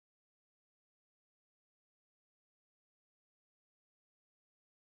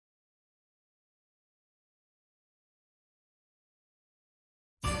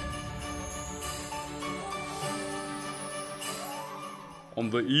On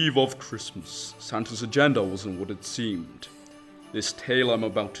the eve of Christmas, Santa's agenda wasn't what it seemed. This tale I'm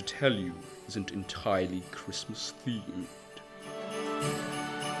about to tell you isn't entirely Christmas themed.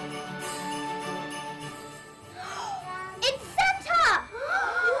 It's Santa!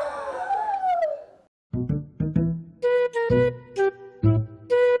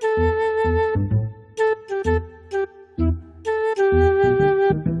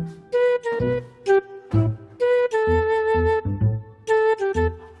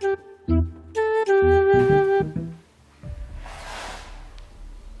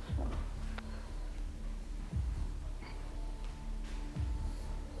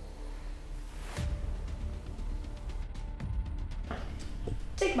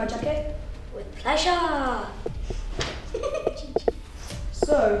 Take my jacket. With pleasure.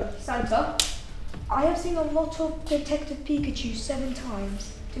 So, Santa, I have seen a lot of Detective Pikachu 7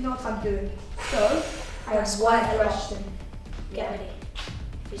 times. Do you know what I'm doing? So, I have one question. Get ready.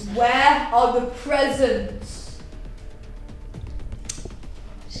 Where are the presents?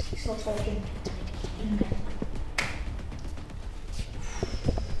 He's not talking.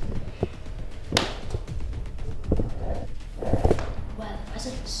 Well,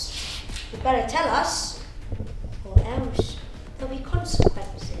 presents. You better tell us, or else there'll be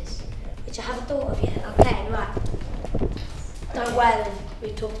consequences, which I haven't thought of yet. Okay, right. Don't worry,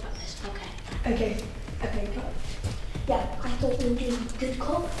 we've talked about this. Okay. Okay. Yeah, I thought we were doing good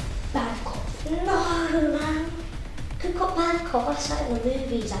cop, bad cop. No, man. Good cop, bad cop. That's like in the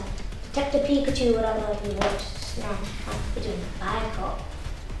movies, like Detective Pikachu, what I don't know if you watched. No, we're doing bad cop.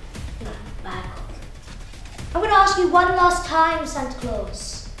 No, bad cop. I'm going to ask you one last time, Santa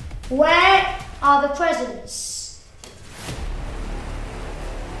Claus. Where are the presents?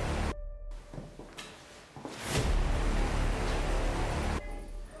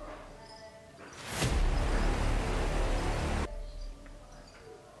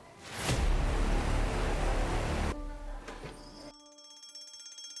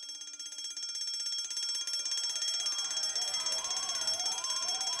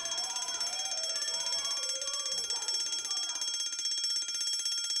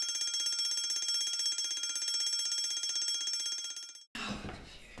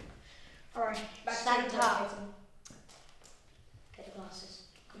 Alright, back Santa. to the Get the glasses.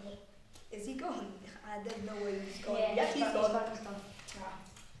 Come on. Is he gone? I don't know where he's gone. Yeah, Yes, he's gone. He's gone.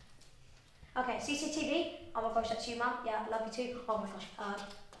 Okay, CCTV. Oh my gosh, that's you, Mum. Yeah, I love you too. Oh my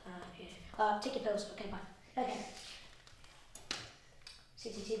gosh. Take your pills. Okay, bye. Okay.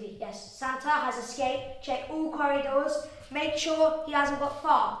 CCTV. Yes. Santa has escaped. Check all corridors. Make sure he hasn't got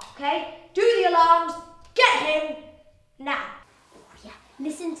far. Okay. Do the alarms. Get him now. Yeah,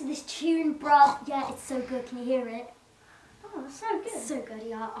 listen to this tune, bro. Yeah, it's so good. Can you hear it? Oh, that's so good. It's so good,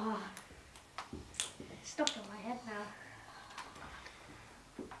 yeah. Oh. Stuck in my head now.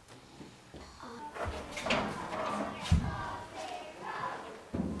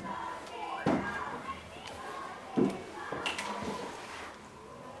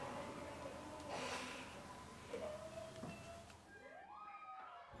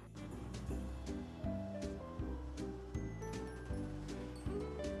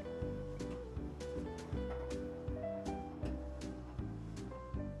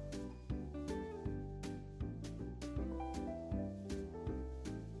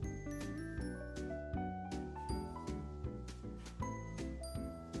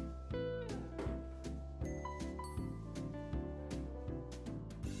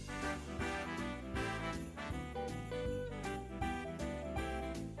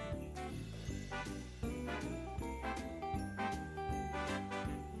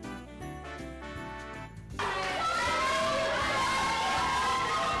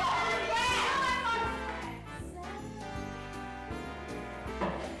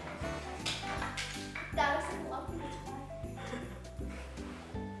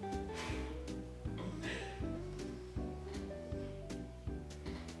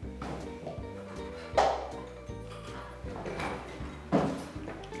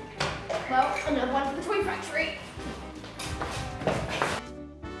 Well, another one for the toy factory.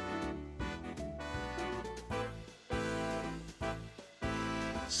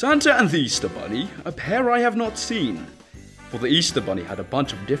 Santa and the Easter Bunny, a pair I have not seen, for the Easter Bunny had a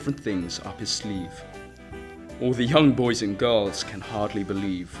bunch of different things up his sleeve. All the young boys and girls can hardly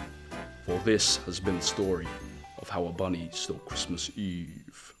believe, for this has been the story of how a bunny stole Christmas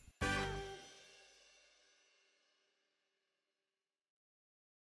Eve.